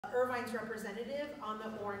Irvine's representative on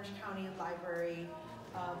the Orange County Library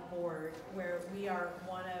Board, where we are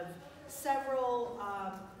one of several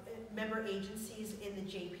member agencies in the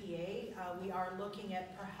JPA. We are looking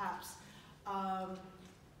at perhaps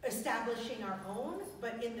establishing our own,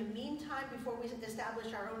 but in the meantime, before we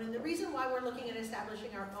establish our own, and the reason why we're looking at establishing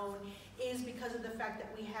our own is because of the fact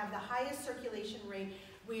that we have the highest circulation rate,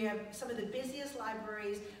 we have some of the busiest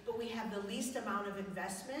libraries, but we have the least amount of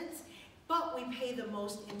investments, but we pay the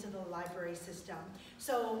most into the library system.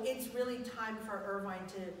 So it's really time for Irvine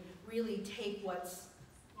to really take what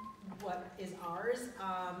is ours.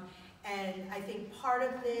 And I think part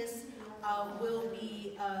of this will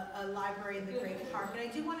be a library in the Great Park. And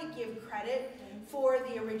I do want to give credit for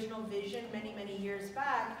the original vision many, many years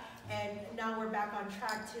back. And now we're back on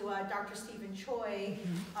track to Dr. Stephen Choi,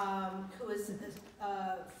 who is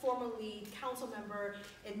formerly council member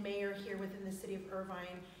and mayor here within the city of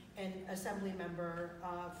Irvine, and assembly member,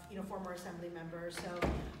 former assembly member.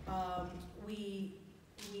 So we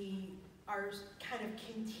are kind of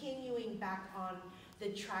continuing back on the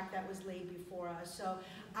track that was laid before us. So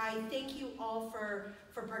I thank you all for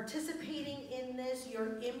participating in this.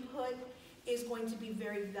 Your input is going to be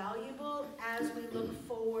very valuable as we look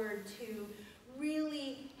forward to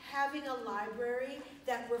really having a library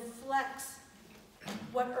that reflects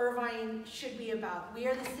what Irvine should be about. We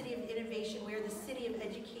are the city of innovation. We are the city of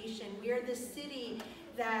education. We are the city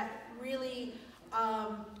that really,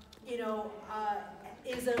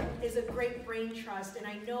 is a great brain trust. And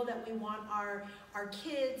I know that we want our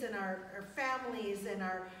kids and our families and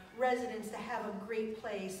our residents to have a great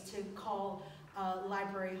place to call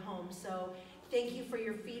library home. So thank you for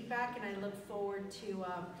your feedback, and I look forward to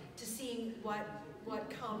seeing what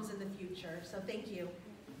comes in the future. So thank you.